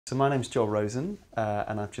So my name's Rosen,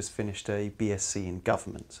 and I've just finished a BSc in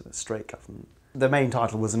Government, so that's straight government. The main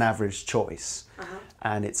title was an average choice,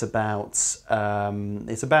 and it's about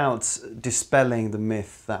dispelling the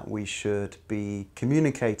myth that we should be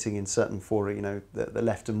communicating in certain fora, the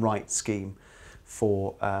left and right scheme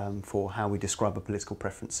for how we describe our political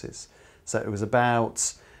preferences. So it was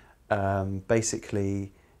about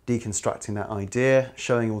basically deconstructing that idea,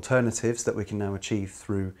 showing alternatives that we can now achieve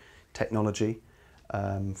through technology.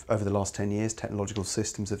 Over the last 10 years, technological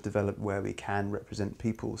systems have developed where we can represent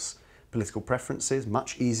people's political preferences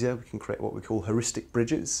much easier. We can create what we call heuristic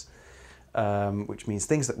bridges, which means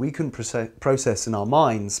things that we couldn't process in our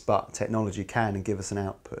minds, but technology can and give us an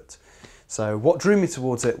output. So what drew me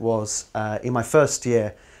towards it was, in my first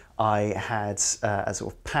year, I had a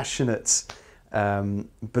sort of passionate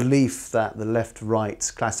belief that the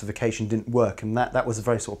left-right classification didn't work, and that was a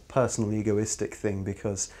very sort of personal, egoistic thing,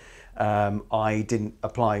 because I didn't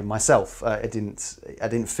apply myself. I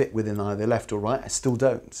didn't fit within either left or right. I still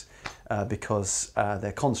don't, because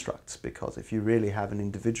they're constructs. Because if you really have an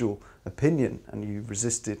individual opinion and you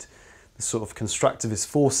resisted the sort of constructivist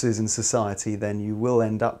forces in society, then you will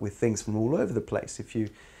end up with things from all over the place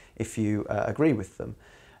if you agree with them.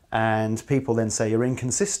 And people then say you're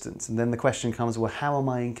inconsistent, and then the question comes, well, how am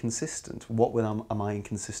I inconsistent? What am I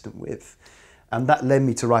inconsistent with? And that led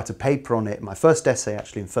me to write a paper on it. My first essay,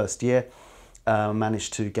 actually, in first year,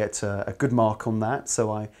 managed to get a good mark on that.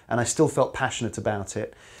 And I still felt passionate about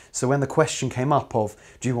it. So when the question came up of,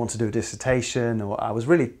 do you want to do a dissertation? Or I was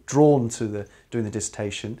really drawn to doing the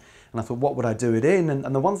dissertation. And I thought, what would I do it in?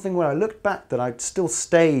 And the one thing where I looked back that I still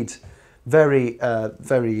stayed very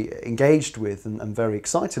engaged with and very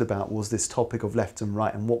excited about was this topic of left and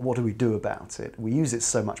right, and what do we do about it? We use it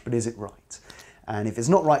so much, but is it right? And if it's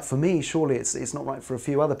not right for me, surely it's not right for a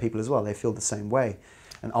few other people as well. They feel the same way.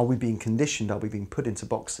 And are we being conditioned? Are we being put into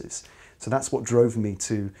boxes? So that's what drove me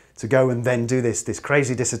to go and then do this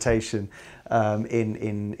crazy dissertation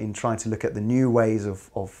in trying to look at the new ways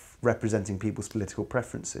of representing people's political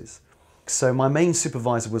preferences. So my main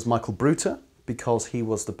supervisor was Michael Bruter, because he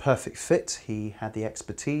was the perfect fit. He had the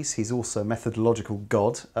expertise. He's also a methodological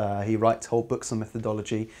god. He writes whole books on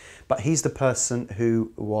methodology, but he's the person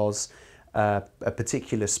who was a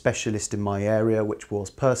particular specialist in my area, which was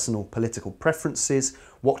personal political preferences,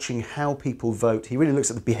 watching how people vote. He really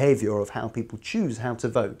looks at the behaviour of how people choose how to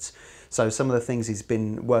vote. So some of the things he's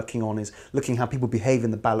been working on is looking how people behave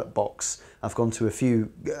in the ballot box. I've gone to a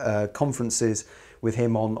few conferences with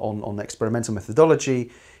him on experimental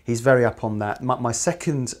methodology. He's very up on that. My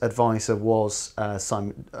second advisor was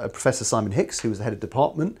Professor Simon Hicks, who was the head of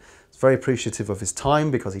department. I was very appreciative of his time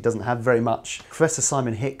because he doesn't have very much. Professor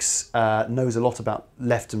Simon Hicks knows a lot about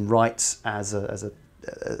left and right as a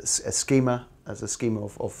schema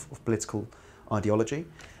of political ideology.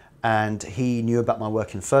 And he knew about my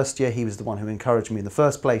work in first year. He was the one who encouraged me in the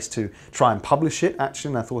first place to try and publish it, actually,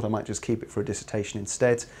 and I thought I might just keep it for a dissertation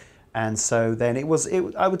instead. And so then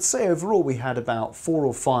I would say overall we had about 4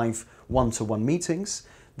 or 5 one-to-one meetings.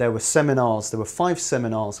 There were 5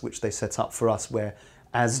 seminars which they set up for us where,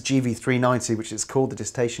 as GV390, which is called the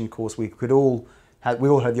dissertation course, we all had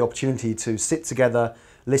the opportunity to sit together,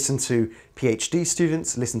 listen to PhD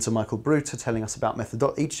students, listen to Michael Bruter telling us about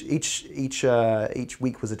methodology. Each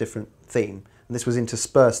week was a different theme, and this was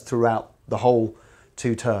interspersed throughout the whole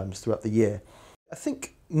 2 terms, throughout the year. I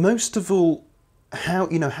think most of all,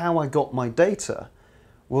 how I got my data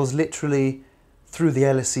was literally through the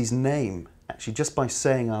LSE's name. Actually, just by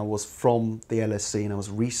saying I was from the LSE and I was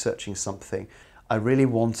researching something, I really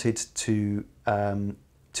wanted to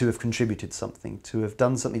have contributed something, to have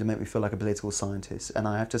done something to make me feel like a political scientist. And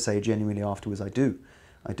I have to say, genuinely afterwards, I do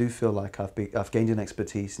feel like I've gained an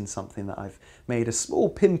expertise in something, that I've made a small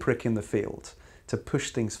pinprick in the field to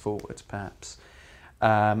push things forward, perhaps.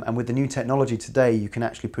 And with the new technology today, you can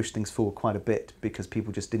actually push things forward quite a bit because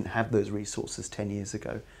people just didn't have those resources 10 years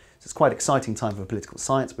ago. So it's quite an exciting time for political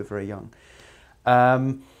science. We're very young.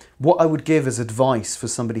 What I would give as advice for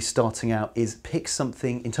somebody starting out is pick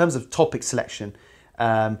something, in terms of topic selection,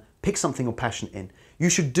 pick something you're passionate in. You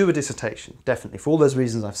should do a dissertation, definitely, for all those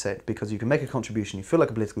reasons I've said, because you can make a contribution, you feel like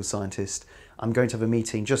a political scientist. I'm going to have a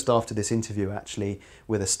meeting just after this interview, actually,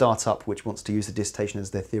 with a startup which wants to use the dissertation as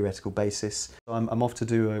their theoretical basis. I'm off to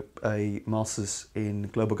do a Master's in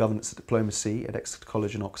Global Governance and Diplomacy at Exeter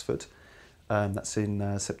College in Oxford. That's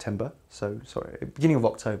in September, beginning of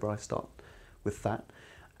October I start with that.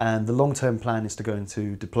 And the long-term plan is to go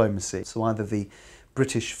into diplomacy, so either the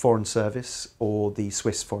British Foreign Service or the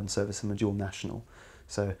Swiss Foreign Service. I'm a dual national.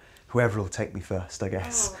 So whoever will take me first, I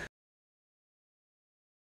guess.